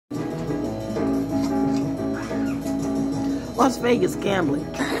Las Vegas gambling.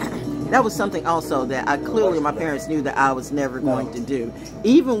 That was something also that clearly my parents knew that I was never going to do.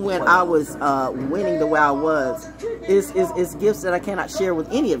 Even when I was winning the way I was, it's gifts that I cannot share with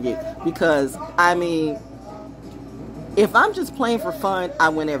any of you. Because, I mean, if I'm just playing for fun, I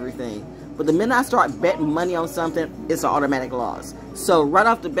win everything. But the minute I start betting money on something, it's an automatic loss. So right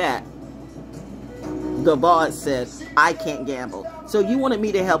off the bat, the boss said, I can't gamble. So you wanted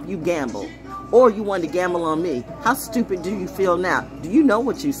me to help you gamble. Or you wanted to gamble on me. How stupid do you feel now? Do you know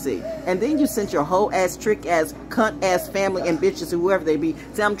what you see? And then you sent your whole ass, trick ass, cunt ass family and bitches, whoever they be.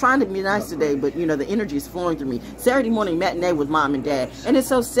 See, I'm trying to be nice today, but you know, the energy is flowing through me. Saturday morning matinee with mom and dad. And it's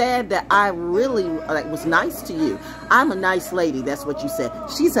so sad that I really was nice to you. I'm a nice lady. That's what you said.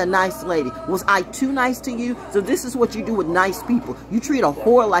 She's a nice lady. Was I too nice to you? So this is what you do with nice people. You treat a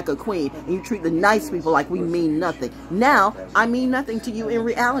whore like a queen, and you treat the nice people like we mean nothing. Now, I mean nothing to you in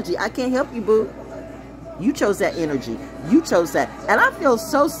reality. I can't help you, boo. You chose that energy. You chose that. And I feel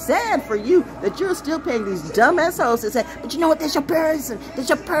so sad for you that you're still paying these dumb assholes to say, but you know what, that's your person. That's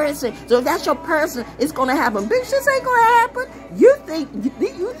your person. So if that's your person, it's gonna happen. Bitch, this ain't gonna happen. You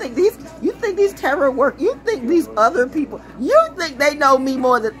think these terror work. You think these other people, you think they know me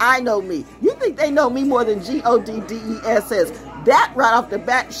more than I know me. You think they know me more than GODDESS. That right off the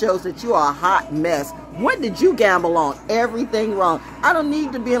bat shows that you are a hot mess. When did you gamble on? Everything wrong. I don't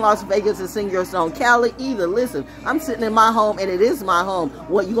need to be in Las Vegas and sing your song, Cali, either. Listen, I'm sitting in my home, and it is my home.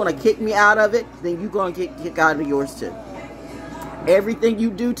 What, you going to kick me out of it? Then you're going to get kicked out of yours, too. Everything you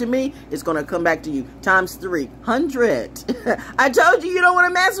do to me is going to come back to you times 300. I told you don't want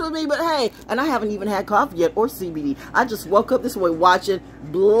to mess with me, but hey, and I haven't even had coffee yet or CBD. I just woke up this way watching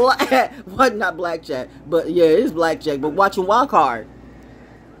not blackjack, but yeah, it is blackjack, but watching Wild Card.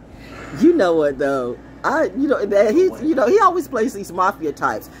 You know what though? He always plays these mafia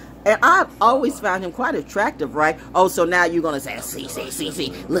types. And I've always found him quite attractive, right? Oh, so now you're going to say,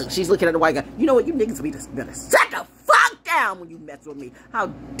 see. Look, she's looking at the white guy. You know what? You niggas better shut the fuck down when you mess with me. How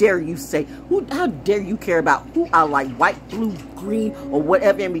dare you say, how dare you care about who I like, white, blue, green, or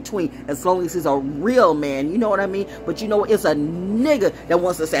whatever in between, as long as he's a real man. You know what I mean? But you know what? It's a nigga that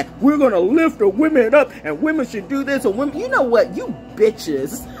wants to say, we're going to lift the women up, and women should do this, and women, you know what? You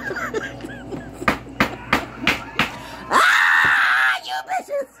bitches.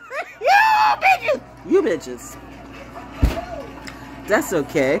 You bitches. That's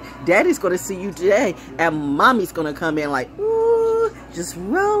okay. Daddy's gonna see you today, and mommy's gonna come in like, ooh, just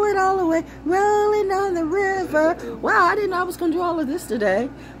roll it all away, rolling on the river. Wow, I didn't know I was gonna do all of this today.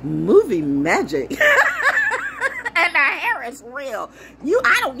 Movie magic. And the hair is real.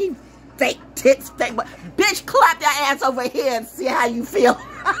 I don't need fake tits, fake, but bitch, clap your ass over here and see how you feel.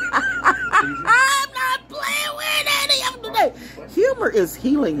 I'm not playing with any of them today. Humor is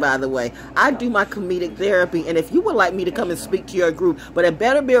healing, by the way. I do my comedic therapy, and if you would like me to come and speak to your group, but it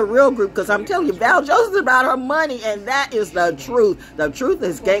better be a real group, because I'm telling you, Val Jones is about her money, and that is the truth. The truth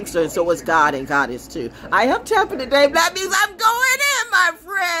is gangster, and so is God, and God is too. I am tapping today. That means I'm going in, my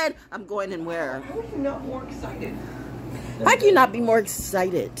friend. I'm going in where? How are you not more excited? How can you not be more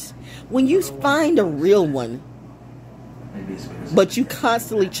excited when you find a real one, but you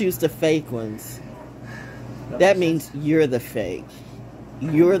constantly choose the fake ones? That means you're the fake.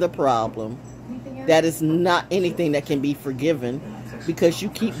 You're the problem. That is not anything that can be forgiven, because you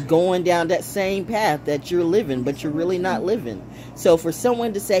keep going down that same path that you're living, but you're really not living. So for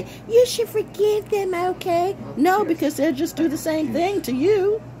someone to say, you should forgive them, okay? No, because they'll just do the same thing to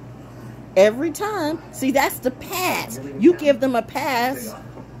you. Every time. See, that's the past. You give them a pass,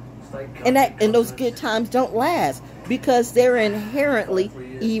 and those good times don't last, because they're inherently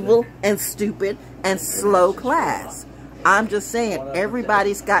evil and stupid and slow class. I'm just saying,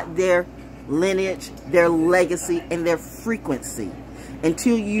 everybody's got their lineage, their legacy, and their frequency.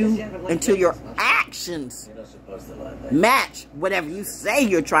 Until your actions match whatever you say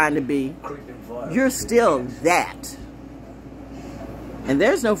you're trying to be, you're still that. And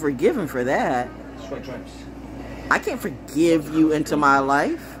there's no forgiving for that. I can't forgive you into my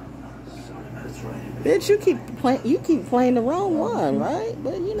life. Bitch, you keep playing the wrong one, right?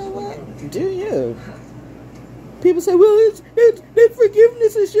 But you know what? Do you? People say, well, that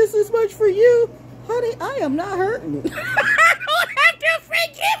forgiveness is just as much for you. Honey, I am not hurting. I don't have to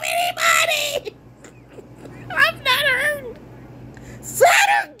forgive anybody. I'm not hurting.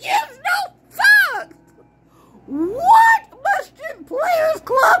 Saturn gives no fuck. What Busted Players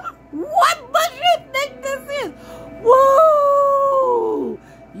Club? What must you think this is? Whoa!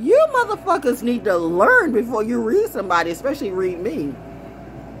 You motherfuckers need to learn before you read somebody, especially read me.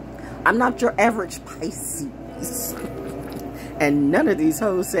 I'm not your average Pisces. And none of these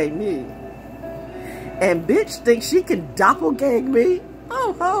hoes say me. And bitch thinks she can doppelgang me?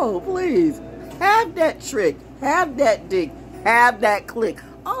 Oh, ho, please. Have that trick. Have that dick. Have that click.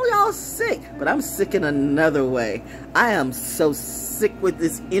 Oh, y'all sick. But I'm sick in another way. I am so sick with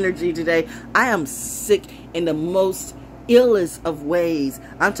this energy today. I am sick in the most illest of ways.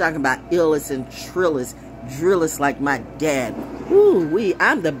 I'm talking about illest and trillest. Drillest like my dad. Ooh wee,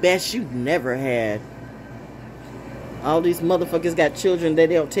 I'm the best you've never had. All these motherfuckers got children that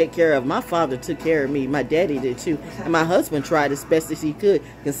they don't take care of. My father took care of me. My daddy did too. And my husband tried as best as he could,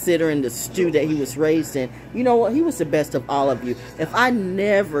 considering the stew that he was raised in. You know what? He was the best of all of you. If I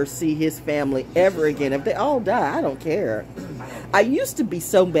never see his family ever again, if they all die, I don't care. I used to be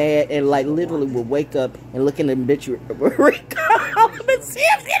so bad and like literally would wake up and look in the obituary column and see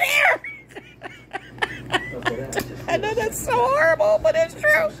him in here. I know that's so horrible, but it's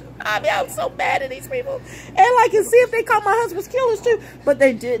true. I mean, I'm so mad at these people. And like, and see if they caught my husband's killers too, but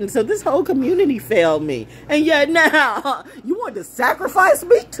they didn't. So this whole community failed me. And yet now, you want to sacrifice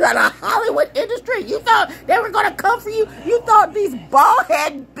me to the Hollywood industry? You thought they were going to come for you? You thought these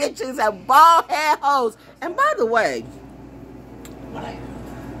bald-head bitches and bald-head hoes. And by the way,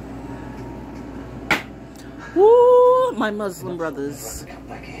 woo, my Muslim brothers.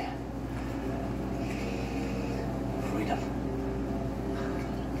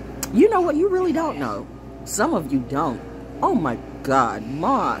 You know what? You really don't know. Some of you don't. Oh my God.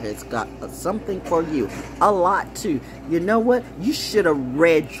 Ma has got something for you. A lot too. You know what? You should have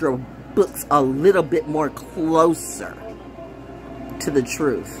read your books a little bit more closer to the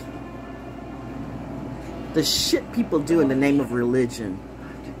truth. The shit people do in the name of religion.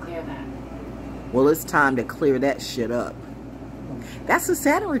 Well, it's time to clear that shit up. That's a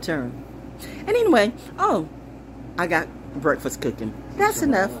Saturn return. And anyway, oh, I got breakfast cooking. That's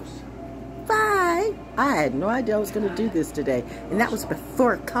enough. Bye. I had no idea I was going to do this today. And that was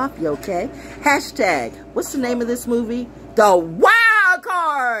before coffee, okay? Hashtag, what's the name of this movie? The Wild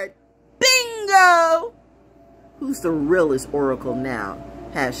Card. Bingo. Who's the realest oracle now?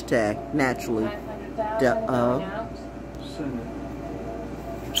 Hashtag, naturally.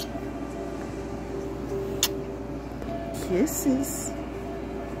 Kisses.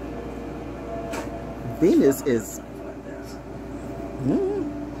 Venus is...